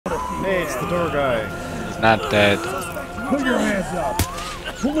Hey, it's the door guy. He's not dead. Put your hands up.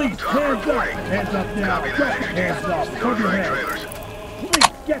 Police, hands up. Hands up now. Hands up. Put your hands. Police,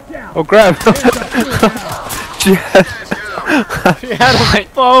 get down. Oh crap! She had a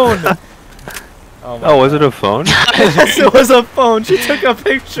phone! Oh, was it a phone? Yes, it was a phone. She took a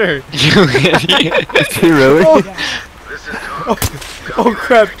picture. You idiot. Did she really? Oh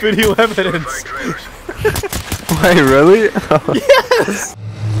crap, video evidence. Wait, really? Yes!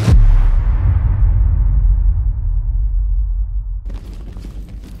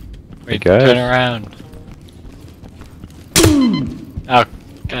 Wait, guys. turn around. Oh,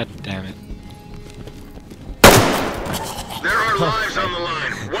 god damn it. There are lives on the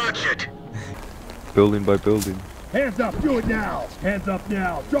line. Watch it. Building by building. Hands up. Do it now. Hands up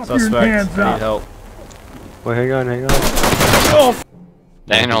now. Drop your Suspect, hands need up. help. Wait, hang on. Oh,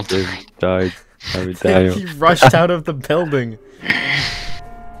 Daniel. Died. Harry Daniel. he rushed out of the building.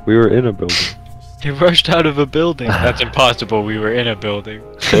 We were in a building. He rushed out of a building. That's impossible. We were in a building.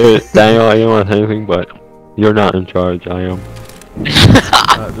 Hey, Daniel, I don't want anything, but you're not in charge. I am.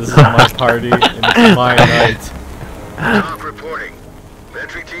 This is my party and my night. Top reporting.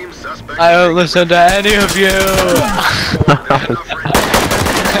 Entry team suspect. I don't listen to any of you.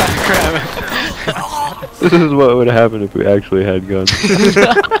 Crap. This is what would happen if we actually had guns.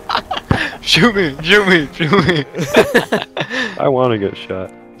 Shoot me! Shoot me! Shoot me! I want to get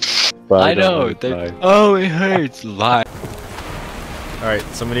shot. But I don't know. wanna die. Oh, it hurts. Lie. Alright,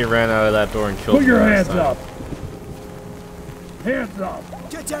 somebody ran out of that door and killed Put me your last hands time. up. Hands up.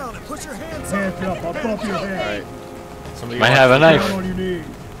 Get down and put your hands Hands up above your head. Alright. Somebody Might watch have a the- knife. Down on your knees.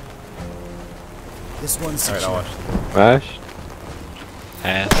 This one's Alright, I'll watch. Smash?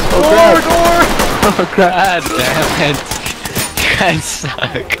 Ass. Oh crap! God damn it. You guys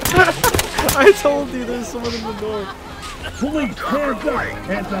suck. I told you there's someone in the door. Police, hands up.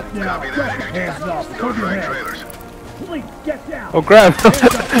 Hands up now. Copy that. Hands up. No Put your drag hands. trailers. Police, get down. Oh crap! Hands up.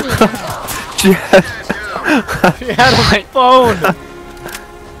 Do it now. Yes. She had a phone.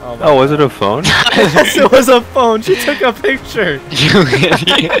 Oh, was it a phone? Yes, it was a phone. She took a picture. You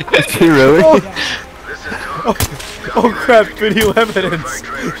idiot. Did she really? This is Tom. Oh crap, video evidence. Drag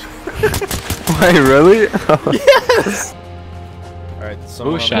trailers. Wait, really? Yes! Alright,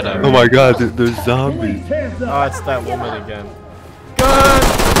 someone. Ooh, shut up. Oh my god, there's zombies. Police, hands Oh, up. it's that woman again. Gun!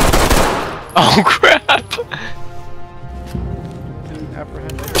 Oh crap.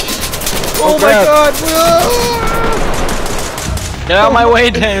 Apprehend her. Oh my crap. god! Whoa! Get out of my way,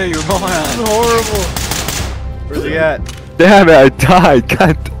 Daniel, you moron. This is horrible. Where's he at? Damn it, I died.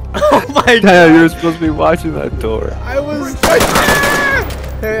 God. Oh my Damn, god! you were supposed to be watching that door. I was.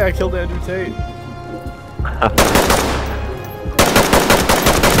 Hey, I killed Andrew Tate.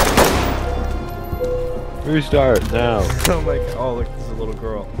 Restart now. Oh my god! Oh look, there's a little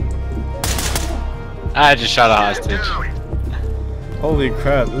girl. I just shot a hostage. Holy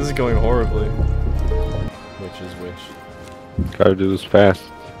crap! This is going horribly. Which is which? Gotta do this fast.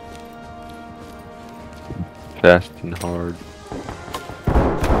 Fast and hard.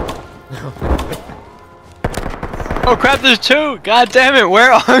 Oh crap, there's two! God damn it,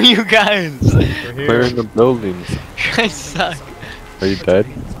 where are you guys? We're We're here. in the buildings. You guys suck. Are you dead?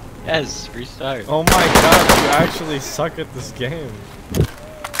 Yes, restart. Oh my god! You actually suck at this game.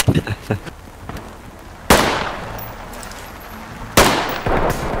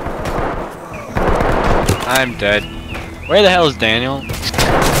 I'm dead. Where the hell is Daniel? Trying to figure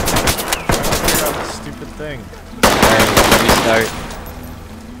out this stupid thing. Alright, restart.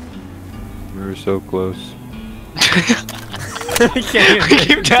 We were so close. We can't even We get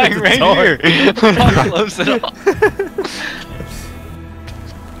keep to dying the right door. here. We're not close at all.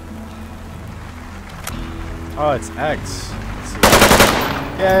 Oh, it's X. Let's see.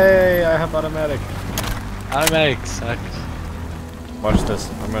 Yay! I have automatic. Automatic sucks. Watch this.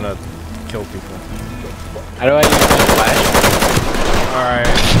 I'm gonna kill people. How do I use my flash? Alright.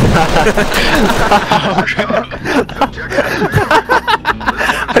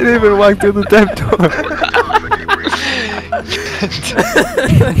 I didn't even walk through the damn door.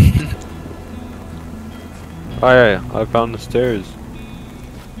 Oh yeah, I found the stairs.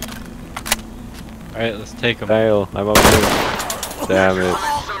 Alright, let's take him. Dale, I'm up here. Damn it.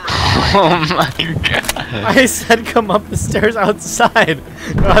 Oh my god. I said come up the stairs outside,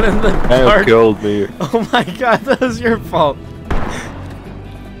 not in the Dale dark. killed me. Oh my god, that was your fault.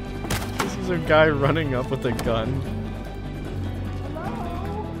 This is a guy running up with a gun.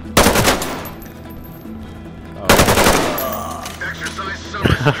 Exercise summer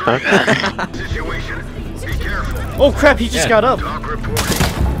strength. Situation. Be careful. Oh crap, he just Yeah. got up. Talk reporting.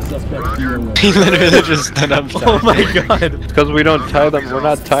 Suspect DOA. He literally just stood up. Oh my god. Because we don't tie them, we're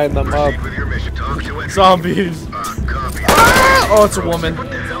not tying them up. Proceed with your mission. Talk to entry. Zombies. Copy. Oh, it's a woman.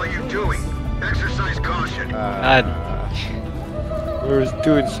 What the hell are you doing? Exercise caution. We were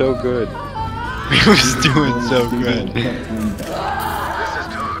doing so good. He was doing so good. This is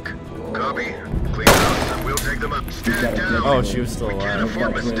talk. Copy. Clean house and we'll take them up. Stand down. Oh, she was still We can't alive.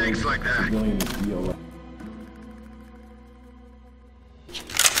 afford mistakes like that. Civilian is DOA.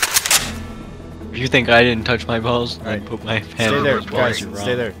 If you think I didn't touch my balls, I Alright. put my hand Stay on there, those balls, guys. you're Stay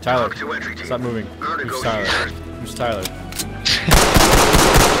wrong. there. Tyler, Talk to entry team. stop moving. Our Who's Tyler? negotiators. Who's Tyler?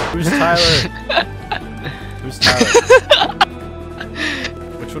 Who's Tyler? Who's Tyler?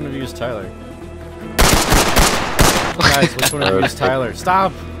 Which one of you is Tyler? Guys, which one of you is Tyler?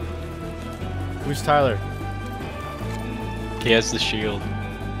 Stop! Who's Tyler? He has the shield.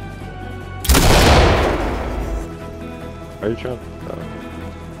 Are you trying?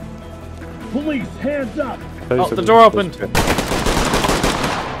 Police, hands up! Oh, the door opened.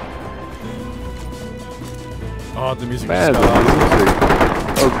 Oh, the music Man, just the got off. music.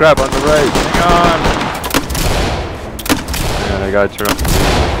 Oh crap, on the right. Hang Man, I gotta turn off the music.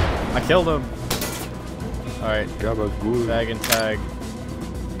 on! I killed him. Alright, Gabagool. bag and tag.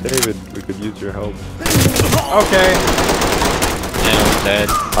 David, we could use your help. Okay. And I'm dead.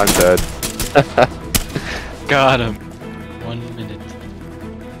 I'm dead. Got him. 1 minute.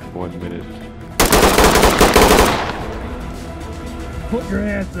 1 minute. Put your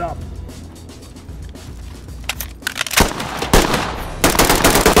hands up!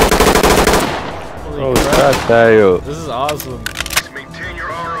 Holy Oh, crap. crap, Tayo. This is awesome. Just maintain your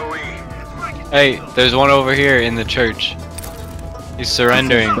ROE. Hey, there's one over here in the church. He's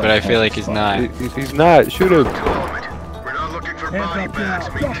surrendering, but I feel like he's not. He's not. Shoot him. Involvement. We're not looking for Hands body up bags.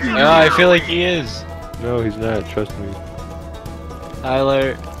 now. Maintain No, I feel like he is. No, he's not. Trust me.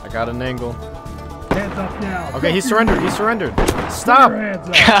 Tyler. I got an angle. Hands up now! Okay, he surrendered. He surrendered. Put your Stop! hands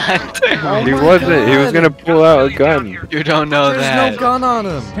up! God damn. He wasn't. He was gonna pull out a gun. You don't know There's that. no gun on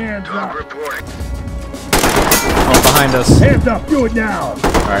him. Hands Talk up! reporting. Oh, behind us. Hands up! Do it now!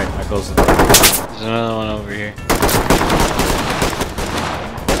 Alright, I closed the door. There's another one over here.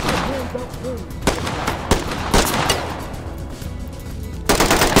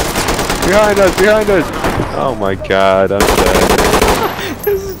 Behind us! Behind us! Oh my god, I'm dead.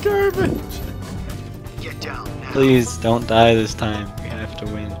 This is garbage. Please don't die this time. We have to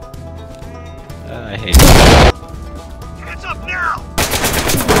win. I hate Hands up now!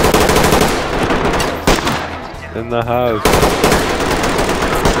 In the house.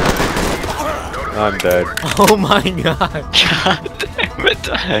 I'm dead. Oh my god. God damn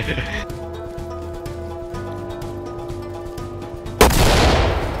it.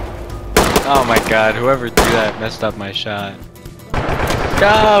 Oh my god, whoever threw that messed up my shot.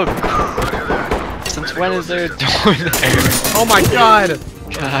 Go! Since when is there a door there? Oh my god.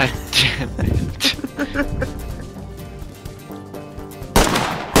 God damn it.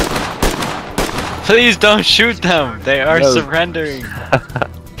 Please don't shoot them! They are No. surrendering!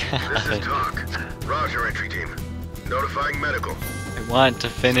 This is talk. Roger, entry team. Notifying medical. I want to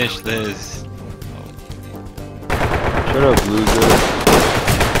finish this. Shut up, loser.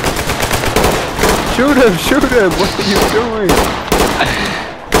 Shoot him! Shoot him! What are you doing?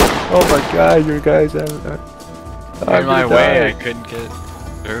 Oh my god, you guys have. In my way, I couldn't get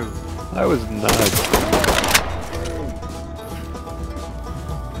through. I was not.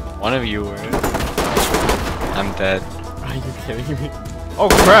 One of you were. I'm dead. Are you kidding me? Oh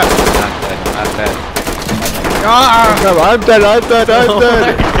crap. Not dead. Not dead. Ah! No, I'm dead, I'm dead, I'm Oh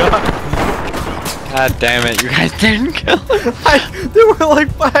dead! my god. God damn it! You guys didn't kill him. There were like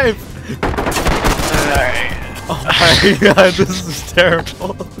 5. Oh my god, this is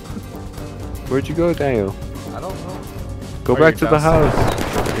terrible. Where'd you go, Daniel? I don't know. Go Oh, back you to the bounced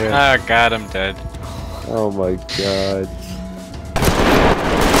house. Yeah. Oh god, I'm dead. Oh my god.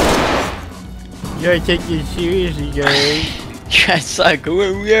 You gotta take this seriously, guys. You guys suck.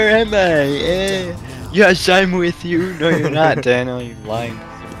 Where am I? Yes, I'm with you. No, you're not, Daniel. You're lying.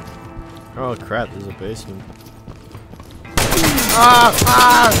 Oh crap, there's a basement. Ah!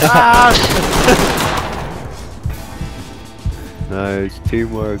 Nice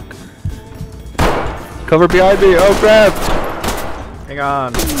teamwork. Cover behind me! Oh crap! Hang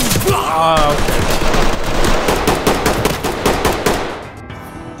on. Oh, okay.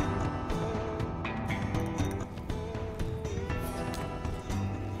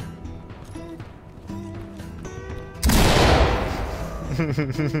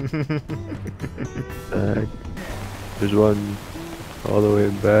 Back. There's one all the way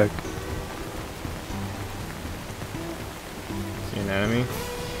back. See an enemy?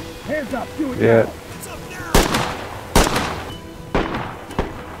 Hands up. Do it Yeah. now.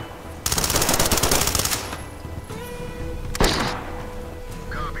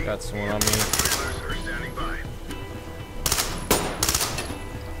 Copy. Got someone on me. Trailers are standing by.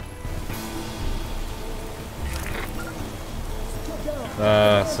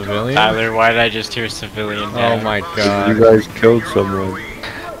 Civilian? Tyler, why did I just hear civilian Oh down? my You god. guys killed someone.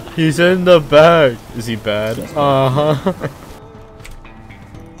 He's in the back. Is he bad? Uh-huh.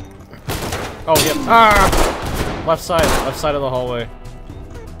 Oh, yep. Ah! Left side of the hallway.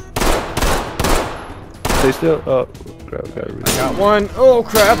 Stay still. Oh, crap. Gotta read. Got one. Oh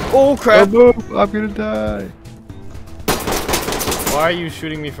crap. Oh Oh, crap. move. I'm gonna die. Why are you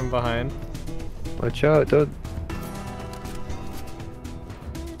shooting me from behind? Watch out. Don't.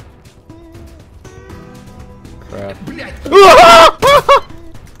 Crap.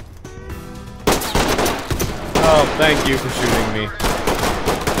 Oh, thank you for shooting me.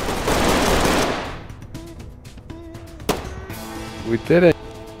 We did it.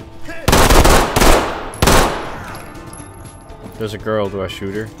 There's a girl. Do I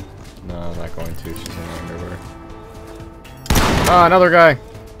shoot her? No, I'm not going to. She's in her underwear. Ah, another guy.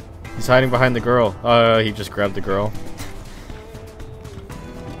 He's hiding behind the girl. He just grabbed the girl.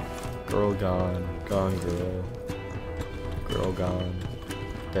 Girl gone. Gone girl. Girl gone.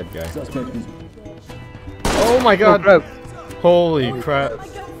 Dead guy. Suspect is Oh my Oh, god. crap. Holy crap. My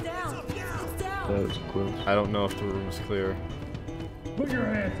gun's down. It's down. That was close. I don't know if the room's clear. Put your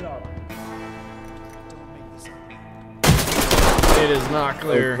hands up. It is not Oh,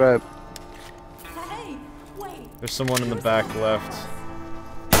 clear. crap. Hey, wait. There's someone in the back left.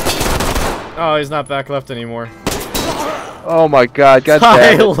 Oh, he's not back left anymore. Oh my god. God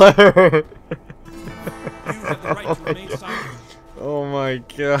damn it. Tyler! Oh my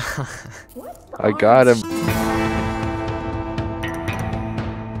god. I got him.